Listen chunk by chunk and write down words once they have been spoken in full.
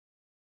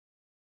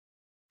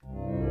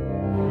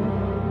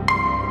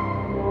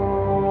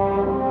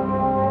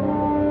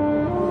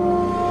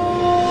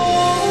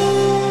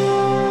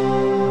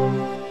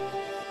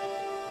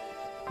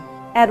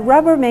At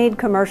Rubbermaid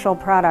Commercial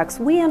Products,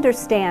 we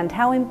understand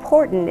how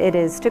important it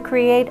is to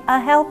create a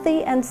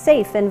healthy and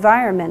safe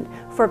environment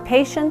for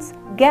patients,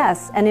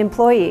 guests, and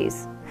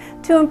employees,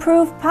 to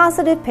improve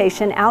positive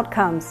patient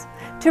outcomes,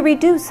 to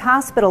reduce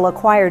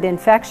hospital-acquired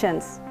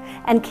infections,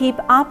 and keep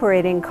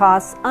operating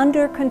costs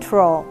under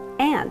control,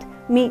 and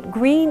meet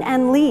green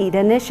and LEED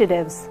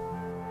initiatives.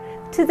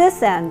 To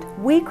this end,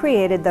 we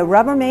created the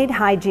Rubbermaid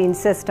HYGEN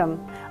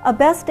system, a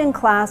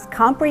best-in-class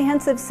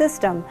comprehensive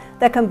system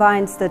that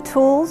combines the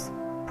tools,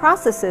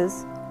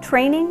 processes,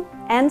 training,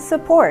 and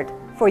support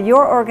for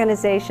your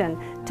organization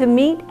to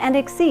meet and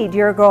exceed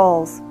your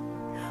goals.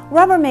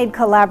 Rubbermaid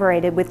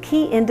collaborated with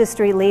key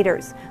industry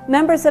leaders,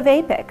 members of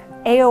APIC,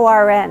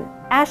 AORN,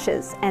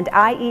 ASHES, and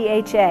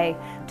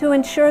IEHA to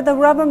ensure the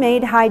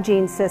Rubbermaid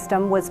HYGEN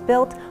system was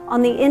built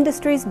on the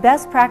industry's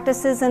best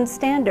practices and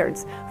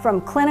standards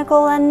from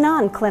clinical and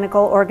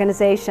non-clinical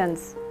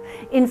organizations.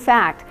 In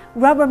fact,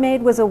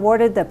 Rubbermaid was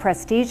awarded the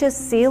prestigious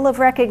Seal of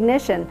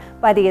Recognition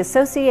by the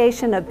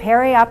Association of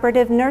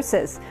Perioperative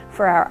Nurses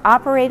for our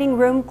operating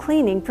room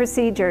cleaning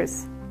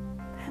procedures.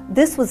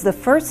 This was the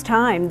first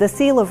time the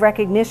Seal of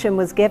Recognition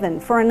was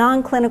given for a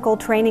non-clinical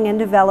training and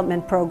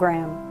development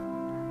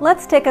program.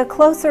 Let's take a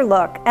closer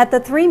look at the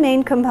three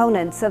main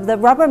components of the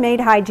Rubbermaid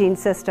HYGEN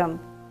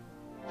system.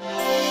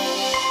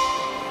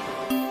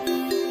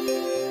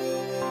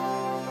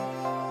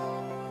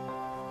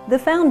 The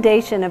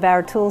foundation of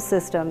our tool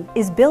system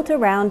is built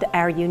around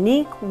our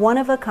unique,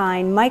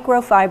 one-of-a-kind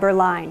microfiber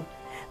line.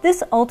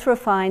 This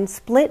ultrafine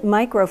split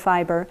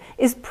microfiber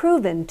is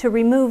proven to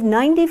remove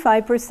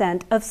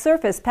 95% of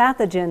surface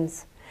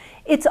pathogens.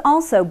 It's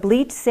also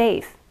bleach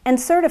safe and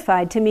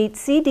certified to meet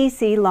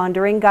CDC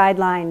laundering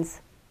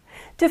guidelines.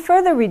 To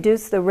further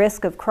reduce the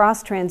risk of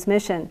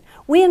cross-transmission,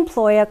 we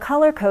employ a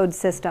color code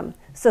system,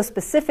 so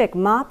specific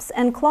mops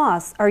and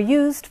cloths are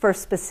used for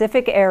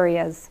specific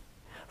areas.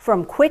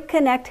 From quick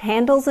connect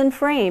handles and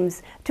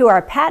frames to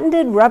our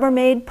patented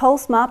Rubbermaid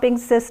pulse mopping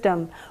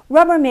system,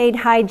 Rubbermaid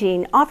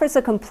HYGEN offers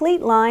a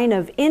complete line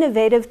of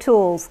innovative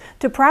tools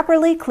to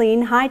properly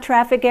clean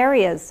high-traffic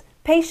areas,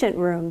 patient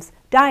rooms,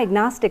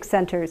 diagnostic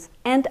centers,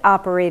 and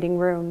operating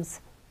rooms.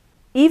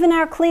 Even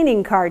our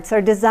cleaning carts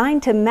are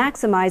designed to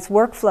maximize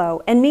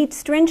workflow and meet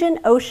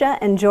stringent OSHA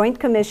and Joint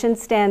Commission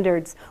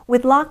standards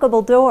with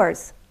lockable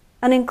doors,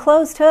 an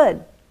enclosed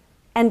hood,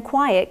 and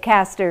quiet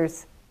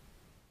casters.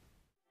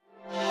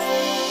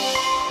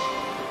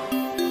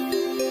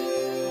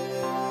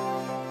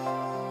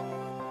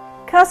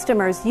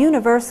 Customers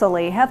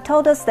universally have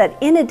told us that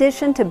in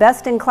addition to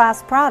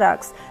best-in-class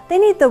products, they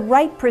need the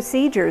right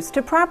procedures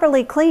to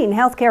properly clean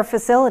healthcare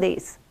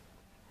facilities.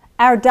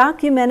 Our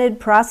documented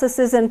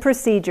processes and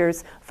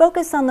procedures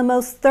focus on the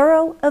most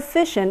thorough,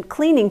 efficient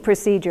cleaning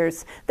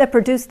procedures that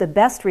produce the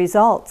best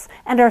results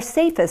and are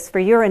safest for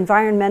your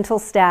environmental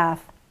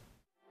staff.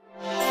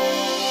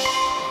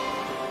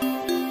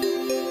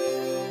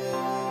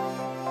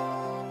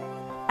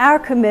 Our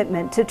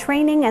commitment to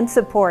training and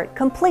support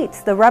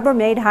completes the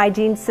Rubbermaid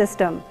HYGEN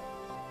system.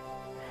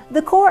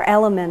 The core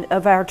element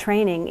of our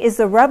training is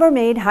the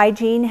Rubbermaid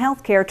HYGEN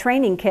Healthcare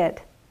Training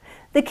Kit.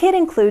 The kit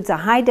includes a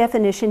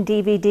high-definition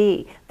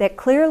DVD that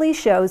clearly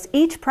shows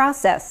each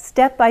process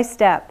step by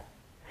step,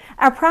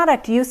 our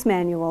product use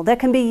manual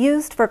that can be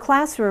used for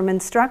classroom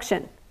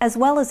instruction, as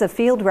well as a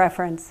field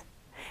reference,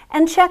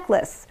 and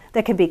checklists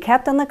that can be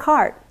kept on the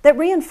cart that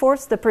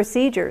reinforce the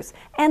procedures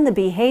and the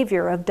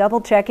behavior of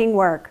double-checking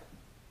work.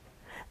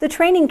 The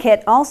training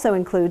kit also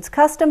includes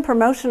custom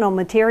promotional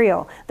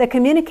material that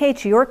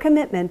communicates your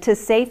commitment to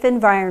safe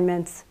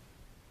environments.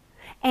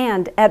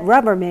 And at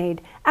Rubbermaid,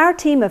 our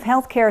team of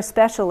healthcare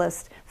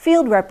specialists,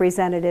 field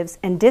representatives,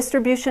 and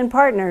distribution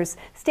partners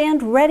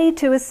stand ready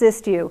to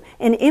assist you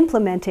in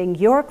implementing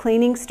your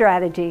cleaning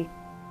strategy.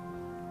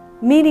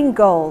 Meeting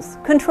goals,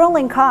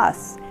 controlling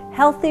costs,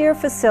 healthier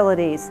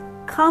facilities,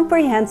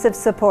 comprehensive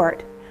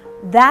support.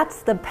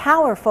 That's the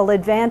powerful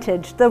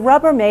advantage the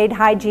Rubbermaid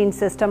HYGEN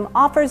system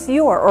offers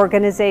your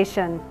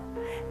organization.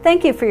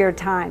 Thank you for your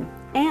time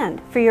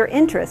and for your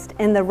interest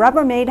in the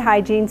Rubbermaid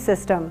HYGEN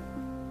system.